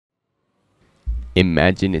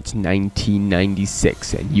Imagine it's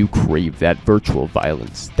 1996 and you crave that virtual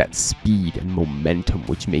violence, that speed and momentum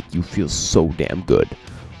which make you feel so damn good.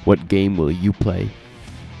 What game will you play?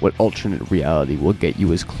 What alternate reality will get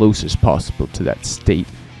you as close as possible to that state?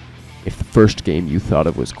 If the first game you thought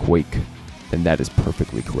of was Quake, then that is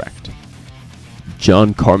perfectly correct.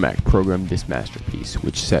 John Carmack programmed this masterpiece,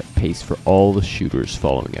 which set pace for all the shooters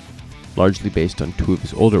following it, largely based on two of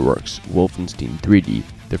his older works, Wolfenstein 3D,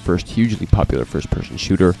 the first hugely popular first-person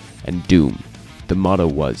shooter, and Doom. The motto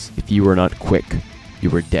was, if you were not quick, you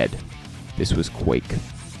were dead. This was Quake.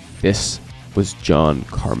 This was John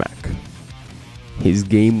Carmack. His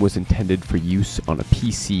game was intended for use on a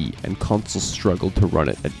PC, and consoles struggled to run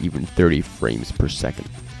it at even 30 frames per second.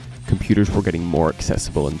 Computers were getting more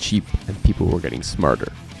accessible and cheap, and people were getting smarter.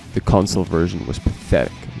 The console version was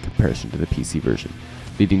pathetic in comparison to the PC version,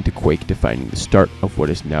 leading to Quake defining the start of what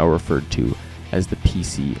is now referred to as the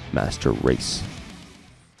PC master race.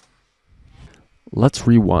 Let's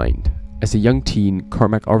rewind. As a young teen,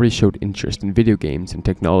 Carmack already showed interest in video games and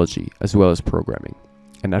technology, as well as programming.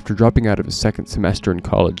 And after dropping out of his second semester in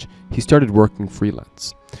college, he started working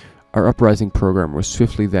freelance. Our uprising programmer was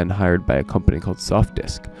swiftly then hired by a company called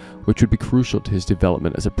Softdisk, which would be crucial to his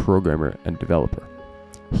development as a programmer and developer.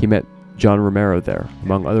 He met John Romero there,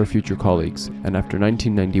 among other future colleagues, and after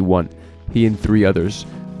 1991, he and 3 others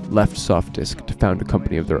left Softdisk to found a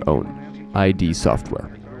company of their own, ID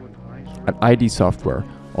Software. At ID Software,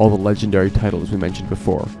 all the legendary titles we mentioned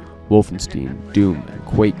before, Wolfenstein, Doom, and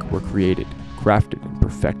Quake were created, crafted, and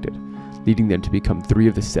perfected, leading them to become 3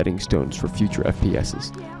 of the setting stones for future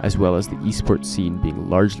FPSs, as well as the esports scene being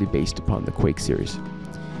largely based upon the Quake series.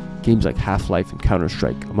 Games like Half-Life and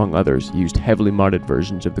Counter-Strike, among others, used heavily modded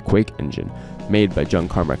versions of the Quake engine made by John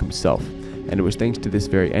Carmack himself, and it was thanks to this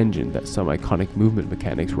very engine that some iconic movement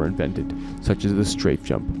mechanics were invented, such as the strafe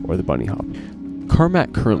jump or the bunny hop.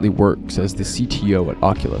 Carmack currently works as the CTO at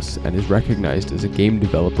Oculus and is recognized as a game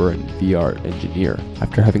developer and VR engineer,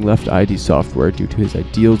 after having left ID Software due to his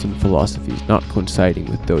ideals and philosophies not coinciding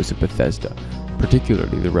with those of Bethesda,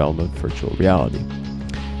 particularly the realm of virtual reality.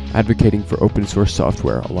 Advocating for open source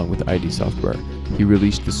software along with ID Software, he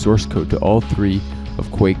released the source code to all 3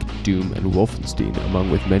 of Quake, Doom, and Wolfenstein,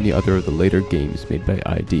 along with many other of the later games made by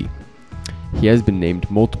ID. He has been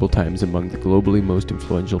named multiple times among the globally most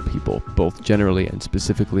influential people, both generally and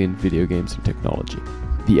specifically in video games and technology.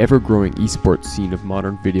 The ever-growing esports scene of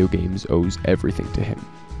modern video games owes everything to him.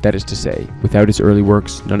 That is to say, without his early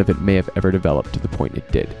works, none of it may have ever developed to the point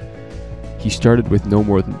it did. He started with no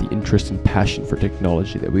more than the interest and passion for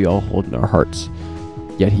technology that we all hold in our hearts,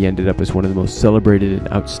 yet he ended up as one of the most celebrated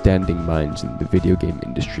and outstanding minds in the video game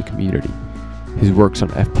industry community. His works on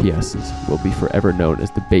FPSs will be forever known as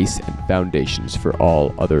the base and foundations for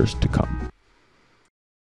all others to come.